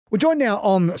We're joined now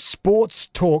on Sports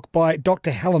Talk by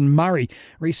Dr. Helen Murray,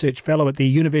 Research Fellow at the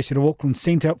University of Auckland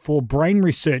Centre for Brain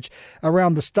Research,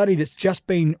 around the study that's just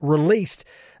been released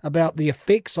about the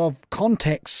effects of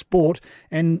contact sport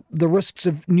and the risks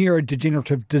of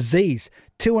neurodegenerative disease,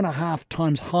 2.5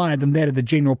 times higher than that of the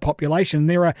general population.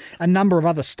 There are a number of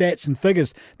other stats and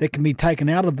figures that can be taken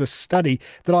out of this study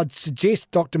that I'd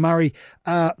suggest, Dr. Murray,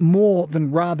 are more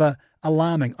than rather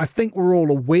alarming. I think we're all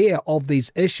aware of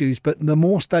these issues, but the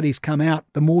more studies come out,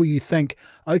 the more you think,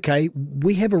 okay,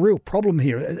 we have a real problem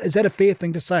here. Is that a fair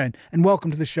thing to say? And welcome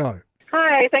to the show.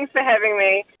 Hi, thanks for having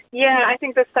me. Yeah, I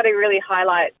think this study really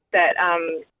highlights that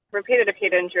repetitive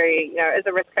head injury, is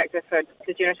a risk factor for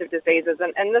degenerative diseases,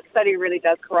 and this study really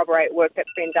does corroborate work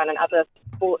that's been done in other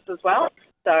sports as well.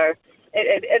 So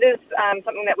it is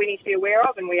something that we need to be aware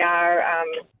of, and we are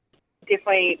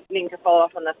definitely needing to follow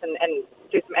up on this and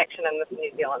do some action in this in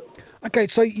New Zealand. Okay,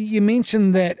 so you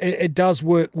mentioned that it does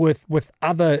work with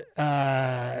other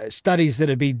studies that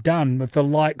have been done with the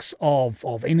likes of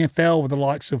NFL, with the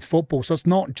likes of football. So it's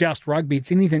not just rugby,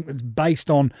 it's anything that's based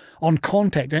on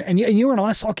contact. And you're an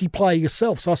ice hockey player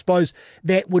yourself, so I suppose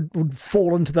that would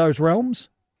fall into those realms?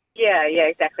 Yeah,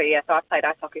 exactly. Yeah, so I've played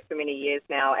ice hockey for many years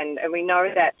now, and we know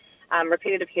that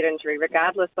repetitive head injury,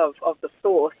 regardless of the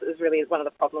source, is really one of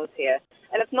the problems here.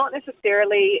 And it's not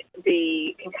necessarily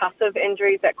the concussive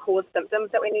injuries that cause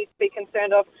symptoms that we need to be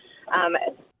concerned of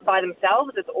by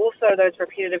themselves. It's also those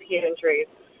repetitive head injuries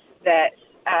that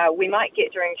we might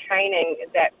get during training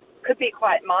that could be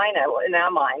quite minor in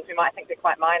our minds. We might think they're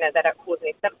quite minor, they don't cause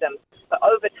any symptoms. But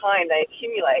over time, they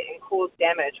accumulate and cause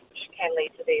damage, which can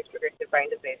lead to these progressive brain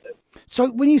diseases.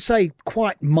 So when you say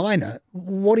quite minor,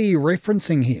 what are you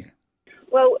referencing here?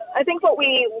 Well, I think what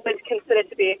we would consider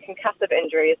to be a concussive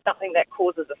injury is something that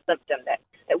causes a symptom that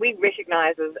we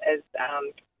recognise as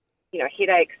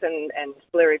headaches and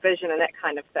blurry vision and that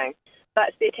kind of thing.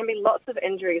 But there can be lots of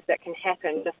injuries that can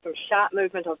happen just from sharp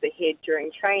movement of the head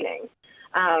during training,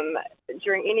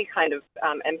 during any kind of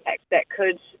impact that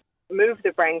could move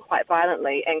the brain quite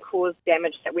violently and cause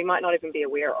damage that we might not even be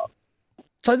aware of.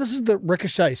 So this is the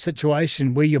ricochet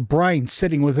situation where your brain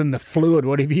sitting within the fluid,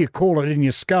 whatever you call it, in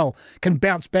your skull, can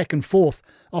bounce back and forth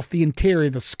off the interior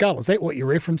of the skull. Is that what you're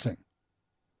referencing?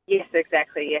 Yes,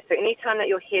 exactly. Yes. So any time that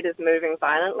your head is moving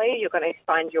violently, you're going to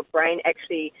find your brain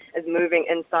actually is moving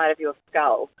inside of your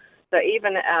skull. So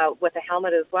even with a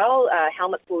helmet as well,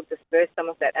 helmets will disperse some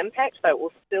of that impact, so it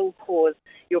will still cause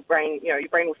your brain, your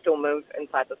brain will still move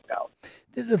inside the skull.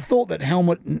 The thought that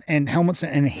helmets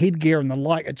and headgear and the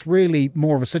like, it's really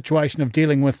more of a situation of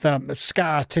dealing with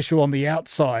scar tissue on the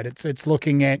outside. It's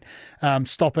looking at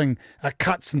stopping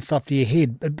cuts and stuff to your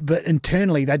head, but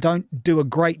internally they don't do a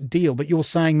great deal. But you're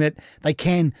saying that they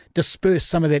can disperse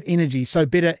some of that energy, so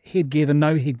better headgear than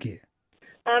no headgear.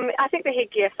 I think the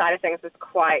headgear side of things is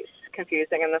quite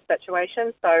confusing in this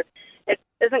situation. So it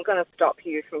isn't going to stop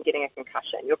you from getting a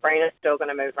concussion. Your brain is still going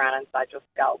to move around inside your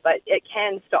skull, but it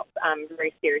can stop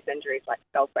very serious injuries like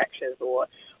skull fractures or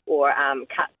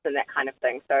cuts and that kind of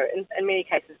thing. So in many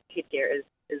cases, headgear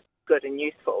is good and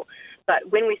useful. But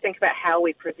when we think about how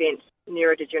we prevent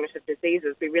neurodegenerative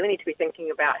diseases, we really need to be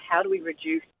thinking about how do we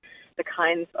reduce the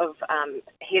kinds of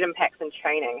head impacts in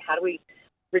training? How do we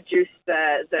reduce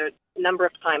the number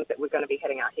of times that we're going to be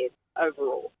hitting our heads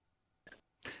overall?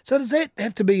 So does that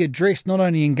have to be addressed not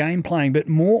only in game playing, but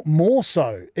more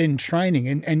so in training?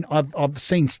 And I've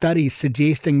seen studies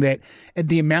suggesting that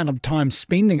the amount of time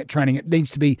spending at training, it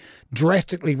needs to be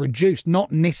drastically reduced,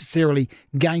 not necessarily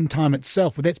game time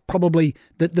itself. But that's probably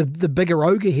the bigger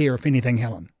ogre here, if anything,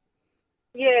 Helen.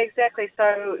 Yeah, exactly.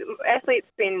 So athletes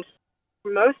spend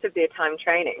most of their time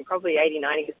training, probably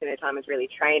 80-90% of their time is really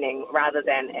training rather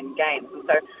than in games. And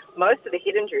so most of the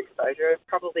head injury exposure is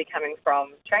probably coming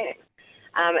from training.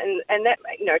 And that,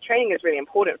 training is really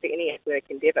important for any athletic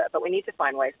endeavour, but we need to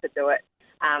find ways to do it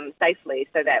safely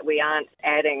so that we aren't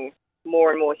adding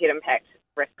more and more head impact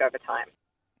risk over time.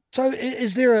 So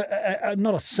is there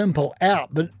not a simple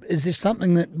out, but is there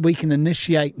something that we can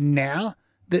initiate now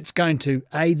that's going to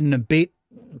aid and abet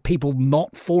people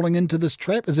not falling into this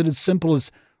trap? Is it as simple as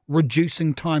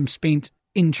reducing time spent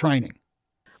in training?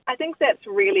 I think that's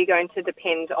really going to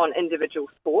depend on individual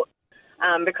sports.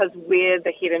 Because where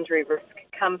the head injury risk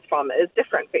comes from is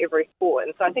different for every sport.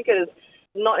 And so I think it is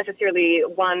not necessarily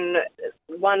one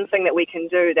thing that we can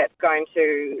do that's going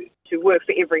to work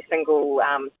for every single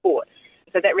sport.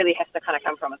 So that really has to kind of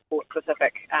come from a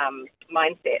sport-specific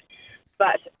mindset.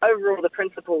 But overall, the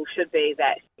principle should be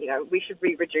that, we should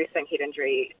be reducing head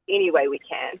injury any way we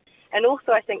can. And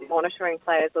also, I think monitoring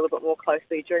players a little bit more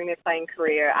closely during their playing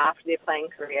career, after their playing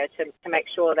career, to make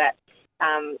sure that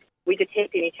we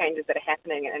detect any changes that are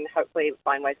happening and hopefully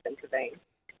find ways to intervene.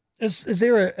 Is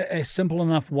there a simple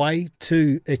enough way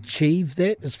to achieve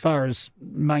that as far as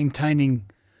maintaining,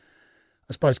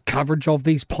 I suppose, coverage of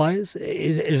these players?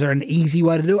 Is there an easy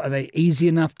way to do it? Are they easy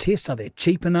enough tests? Are they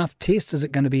cheap enough tests? Is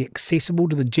it going to be accessible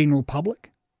to the general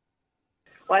public?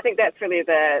 Well, I think that's really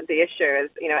the issue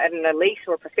is, at an elite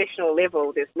or professional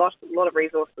level, there's a lot of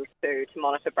resources to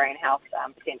monitor brain health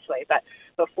potentially. But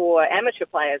for amateur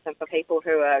players and for people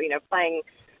who are, playing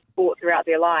sport throughout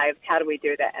their lives, how do we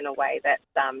do that in a way that's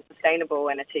sustainable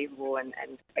and achievable and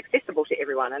accessible to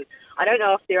everyone? And I don't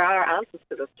know if there are answers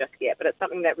to this just yet, but it's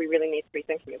something that we really need to be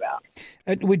thinking about.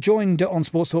 We're joined on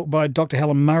Sports Talk by Dr.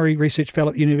 Helen Murray, Research Fellow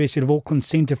at the University of Auckland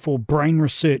Centre for Brain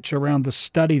Research, around the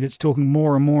study that's talking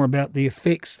more and more about the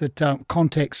effects that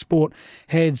contact sport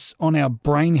has on our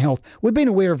brain health. We've been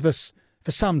aware of this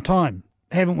for some time,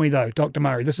 haven't we, though, Dr.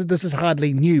 Murray? This is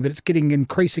hardly new, but it's getting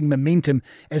increasing momentum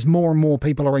as more and more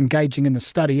people are engaging in the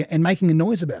study and making a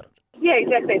noise about it. Yeah,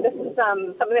 exactly. This is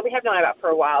something that we have known about for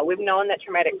a while. We've known that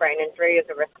traumatic brain injury is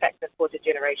a risk factor for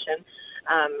degeneration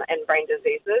and brain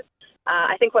diseases.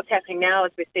 I think what's happening now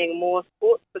is we're seeing more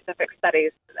sports-specific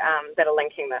studies that are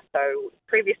linking this. So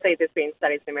previously there's been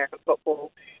studies in American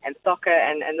football and soccer,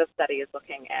 and this study is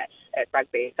looking at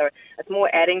rugby. So it's more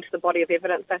adding to the body of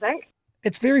evidence, I think.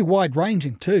 It's very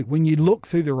wide-ranging too. When you look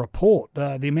through the report,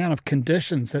 the amount of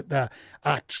conditions that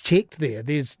are checked there,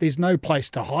 there's no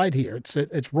place to hide here.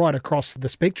 It's right across the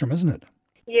spectrum, isn't it?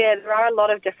 Yeah, there are a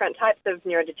lot of different types of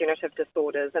neurodegenerative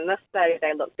disorders. In this study,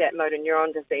 they looked at motor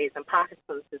neuron disease and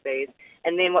Parkinson's disease,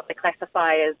 and then what they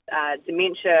classify as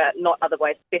dementia not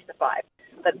otherwise specified.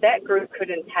 But that group could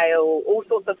entail all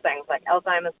sorts of things like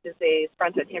Alzheimer's disease,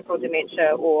 frontotemporal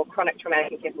dementia, or chronic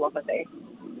traumatic encephalopathy.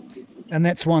 And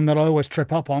that's one that I always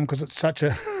trip up on because it's such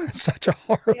a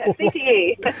horrible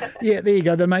CTE. Yeah, there you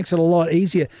go. That makes it a lot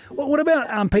easier. Well, what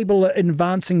about people in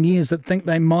advancing years that think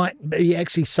they might be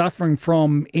actually suffering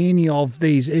from any of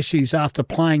these issues after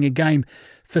playing a game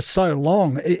for so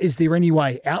long? Is there any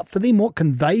way out for them? What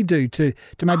can they do to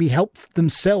maybe help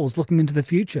themselves looking into the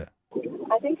future?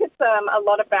 I think it's a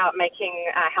lot about making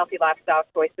healthy lifestyle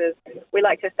choices. We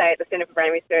like to say at the Centre for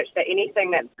Brain Research that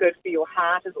anything that's good for your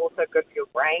heart is also good for your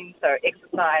brain. So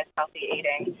exercise, healthy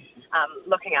eating,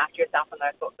 looking after yourself in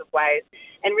those sorts of ways,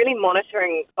 and really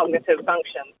monitoring cognitive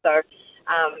function. So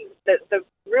the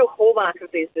real hallmark of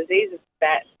these diseases is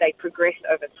that they progress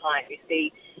over time. You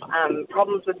see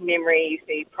problems with memory, you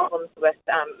see problems with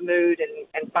mood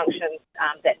and functions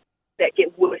that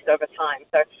get worse over time.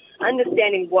 So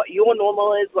understanding what your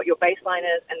normal is, what your baseline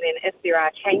is, and then if there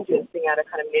are changes, being able to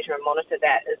kind of measure and monitor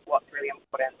that is what's really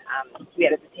important to be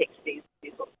able to detect these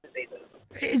sorts of diseases.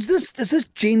 Is this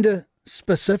gender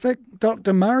specific,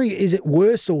 Dr. Murray? Is it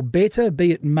worse or better,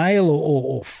 be it male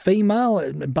or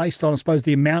female, based on, I suppose,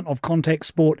 the amount of contact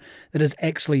sport that is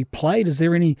actually played? Is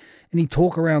there any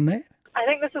talk around that? I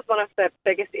think this is one of the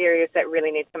biggest areas that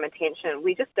really needs some attention.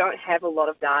 We just don't have a lot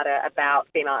of data about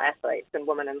female athletes and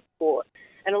women in sport.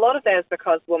 And a lot of that is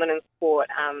because women in sport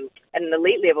at an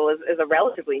elite level is a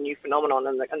relatively new phenomenon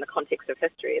in the context of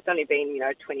history. It's only been,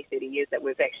 20, 30 years that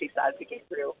we've actually started to get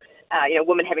real,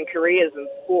 women having careers in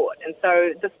sport. And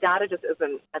so this data just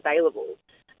isn't available.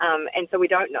 And so we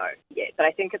don't know yet. But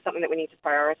I think it's something that we need to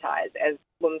prioritise. As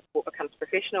women's sport becomes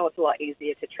professional, it's a lot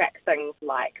easier to track things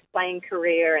like playing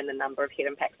career and the number of head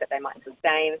impacts that they might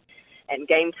sustain and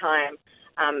game time.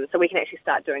 So we can actually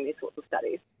start doing these sorts of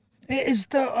studies.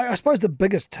 I suppose the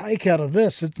biggest take out of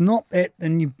this, it's not that,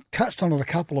 and you've touched on it a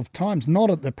couple of times, not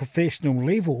at the professional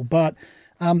level, but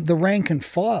the rank and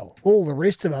file, all the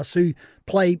rest of us who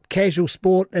play casual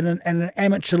sport at an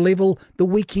amateur level, the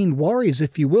weekend warriors,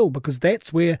 if you will, because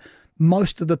that's where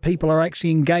most of the people are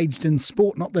actually engaged in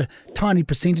sport, not the tiny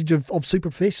percentage of super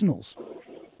professionals.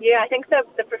 Yeah, I think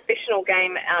the professional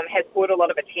game has brought a lot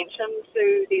of attention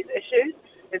to these issues.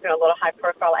 There's been a lot of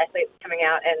high-profile athletes coming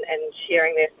out and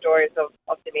sharing their stories of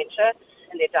dementia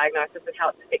and their diagnosis and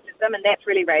how it's affected them, and that's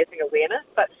really raising awareness.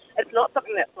 But it's not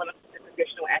something that's limited to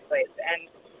professional athletes.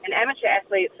 And amateur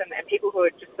athletes and people who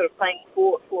are just sort of playing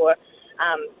sport for,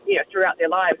 throughout their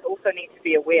lives also need to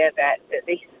be aware that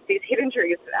these head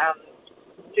injuries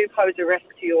do pose a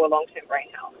risk to your long-term brain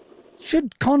health.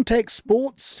 Should contact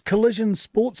sports, collision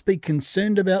sports be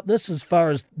concerned about this as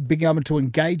far as being able to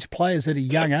engage players at a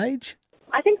young age?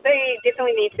 I think they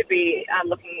definitely need to be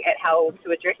looking at how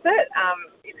to address it.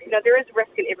 There is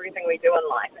risk in everything we do in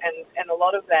life, and a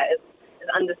lot of that is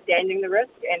understanding the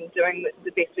risk and doing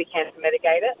the best we can to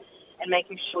mitigate it, and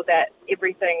making sure that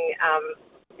everything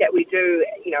that we do,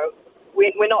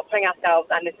 we're not putting ourselves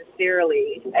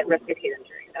unnecessarily at risk of head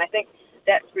injuries. And I think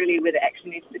that's really where the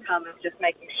action needs to come, is just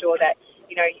making sure that,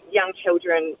 young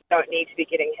children don't need to be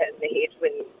getting hit in the head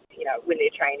when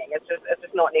they're training. It's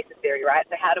just not necessary, right?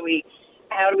 So how do we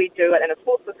do it in a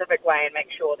sport-specific way and make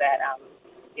sure that,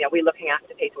 we're looking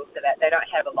after people so that they don't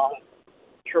have a long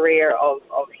career of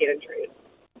head injuries.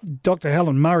 Dr.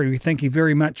 Helen Murray, we thank you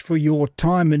very much for your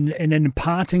time. And in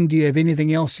parting, do you have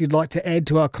anything else you'd like to add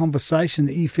to our conversation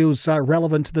that you feel is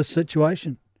relevant to this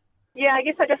situation? Yeah, I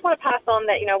guess I just want to pass on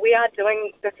that, we are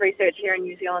doing this research here in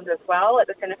New Zealand as well. At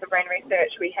the Centre for Brain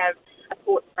Research, we have a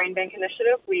Sports Brain Bank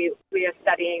initiative. We are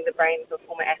studying the brains of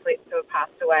former athletes who have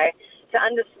passed away to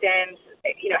understand,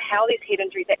 how these head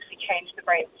injuries actually change the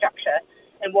brain structure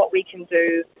and what we can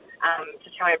do to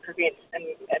try and prevent and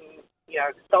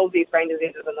solve these brain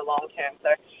diseases in the long term.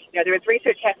 So, there is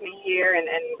research happening here, and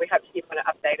we hope to keep on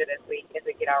updated as we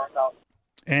get our results.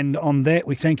 And on that,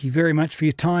 we thank you very much for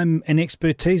your time and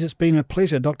expertise. It's been a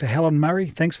pleasure. Dr. Helen Murray,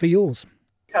 thanks for yours.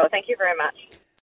 Cool. Thank you very much.